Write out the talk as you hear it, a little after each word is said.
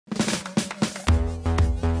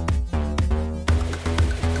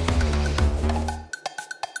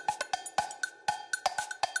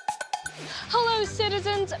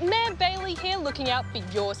citizens, Mayor Bailey here looking out for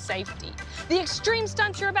your safety. The extreme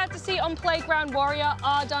stunts you're about to see on Playground Warrior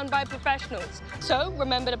are done by professionals. So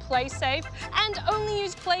remember to play safe and only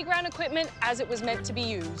use playground equipment as it was meant to be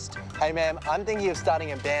used. Hey, ma'am, I'm thinking of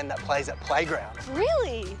starting a band that plays at playgrounds.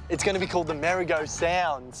 Really? It's going to be called the Merry-Go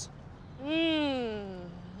Sounds.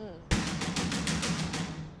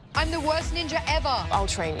 I'm the worst ninja ever. I'll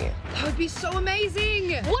train you. That would be so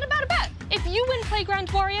amazing. What about a bet? If you win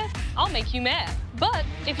Playground Warrior, I'll make you mayor. But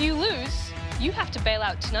if you lose, you have to bail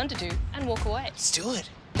out Tanundadu and walk away. Let's do it.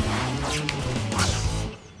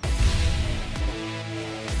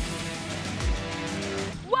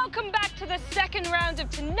 Welcome back to the second round of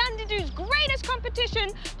Tanundadu's greatest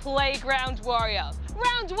competition, Playground Warrior.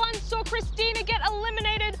 Round 1 saw Christina get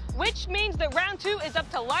eliminated, which means that round 2 is up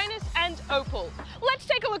to Linus and Opal. Let's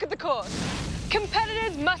take a look at the course.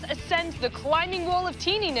 Competitors must ascend the climbing wall of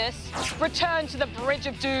teeniness, return to the bridge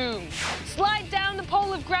of doom, slide down the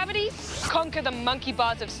pole of gravity, conquer the monkey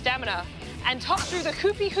bars of stamina, and hop through the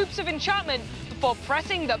hoopy hoops of enchantment before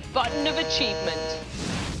pressing the button of achievement.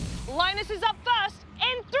 Linus is up first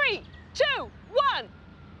in 3, 2, 1.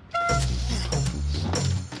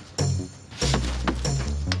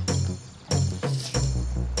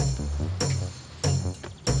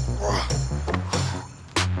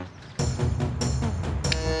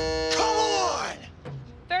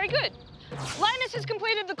 Very good. Linus has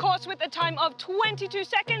completed the course with a time of 22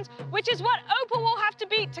 seconds, which is what Opal will have to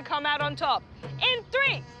beat to come out on top. In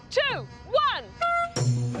 3, 2, 1.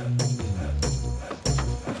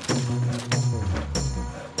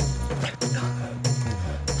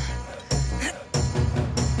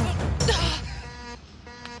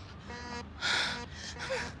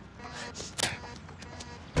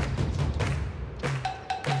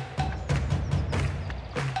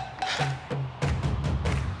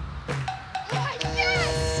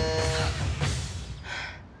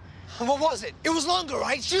 What was it? It was longer,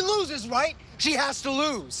 right? She loses, right? She has to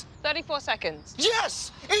lose. 34 seconds.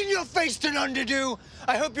 Yes! In your face, Tanundadu!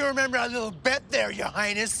 I hope you remember our little bet there, Your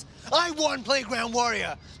Highness. I won Playground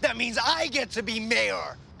Warrior. That means I get to be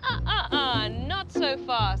mayor. Not so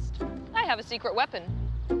fast. I have a secret weapon.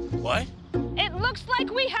 What? It looks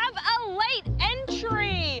like we have a late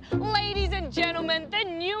entry. Ladies and gentlemen, the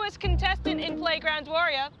newest contestant in Playground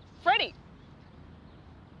Warrior, Freddie.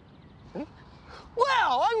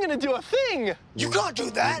 Wow, I'm going to do a thing. You can't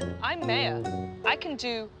do that. I'm mayor. I can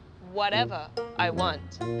do whatever I want.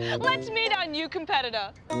 Let's meet our new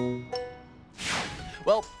competitor.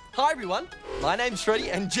 Well, hi everyone. My name's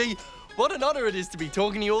Freddie, and gee, what an honour it is to be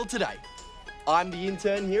talking to you all today. I'm the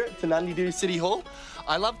intern here at Tanundadu City Hall.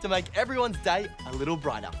 I love to make everyone's day a little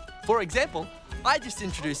brighter. For example, I just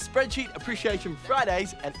introduced Spreadsheet Appreciation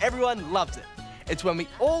Fridays, and everyone loves it. It's when we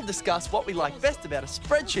all discuss what we like best about a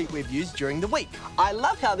spreadsheet we've used during the week. I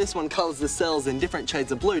love how this one colours the cells in different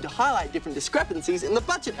shades of blue to highlight different discrepancies in the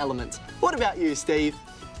budget elements. What about you, Steve?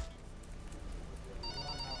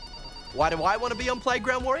 Why do I want to be on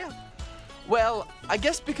Playground Warrior? Well, I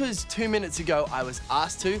guess because 2 minutes ago I was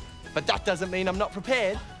asked to, but that doesn't mean I'm not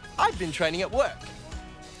prepared. I've been training at work.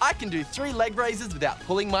 I can do 3 leg raises without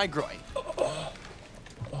pulling my groin.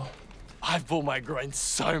 I've pulled my groin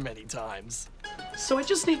so many times. So I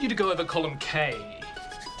just need you to go over column K.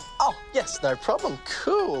 Oh, yes, no problem.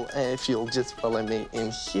 Cool. And if you'll just follow me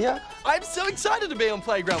in here. I'm so excited to be on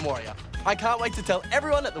Playground Warrior. I can't wait to tell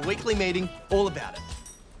everyone at the weekly meeting all about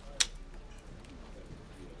it.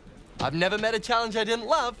 I've never met a challenge I didn't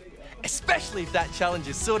love, especially if that challenge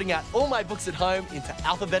is sorting out all my books at home into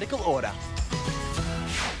alphabetical order.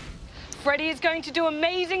 Freddie is going to do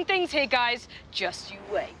amazing things here, guys. Just you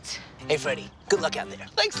wait. Hey, Freddie, good luck out there.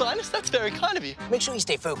 Thanks, Linus. That's very kind of you. Make sure you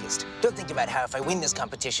stay focused. Don't think about how if I win this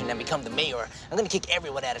competition and become the mayor, I'm gonna kick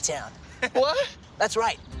everyone out of town. What? That's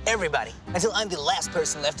right, everybody, until I'm the last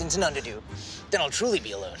person left in Tanundadu. Then I'll truly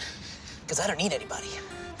be alone, because I don't need anybody.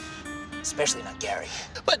 Especially not Gary.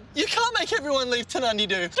 But you can't make everyone leave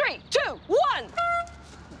Tanundadu. 3, 2, 1.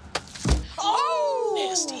 Oh!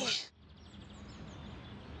 Nasty.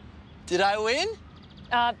 Did I win?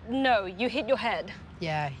 No, you hit your head.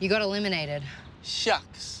 Yeah, you got eliminated.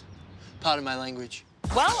 Shucks. Pardon my language.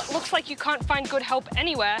 Well, it looks like you can't find good help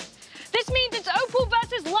anywhere. This means it's Opal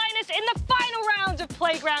versus Linus in the final round of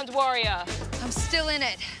Playground Warrior. I'm still in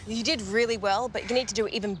it. You did really well, but you need to do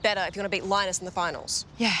even better if you want to beat Linus in the finals.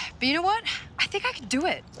 Yeah, but you know what? I think I can do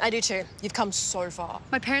it. I do too. You've come so far.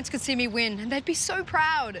 My parents could see me win, and they'd be so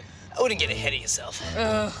proud. I wouldn't get ahead of yourself.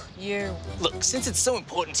 Ugh, you. Look, since it's so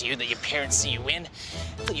important to you that your parents see you win,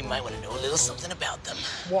 I thought you might want to know a little something about them.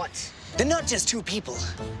 What? They're not just 2 people.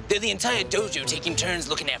 They're the entire dojo taking turns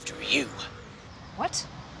looking after you. What?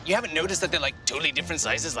 You haven't noticed that they're like totally different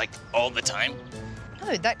sizes like all the time?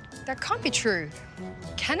 No, that can't be true.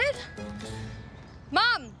 Can it?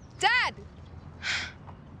 Mom! Dad!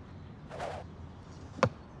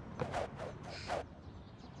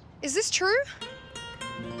 Is this true?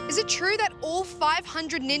 Is it true that all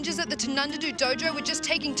 500 ninjas at the Tanundadu dojo were just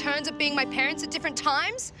taking turns at being my parents at different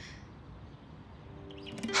times?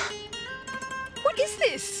 What is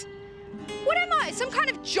this? What am I, some kind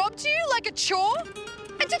of job to you, like a chore?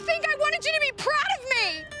 And to think I wanted you to be proud of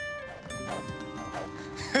me!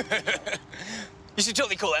 You should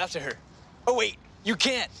totally call after her. Oh, wait, you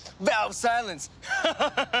can't. Vow of silence.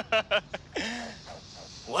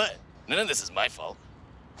 What? None of this is my fault.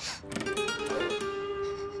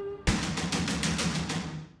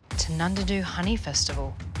 Tanundadu Honey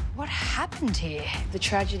Festival. What happened here? The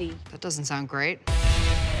tragedy. That doesn't sound great.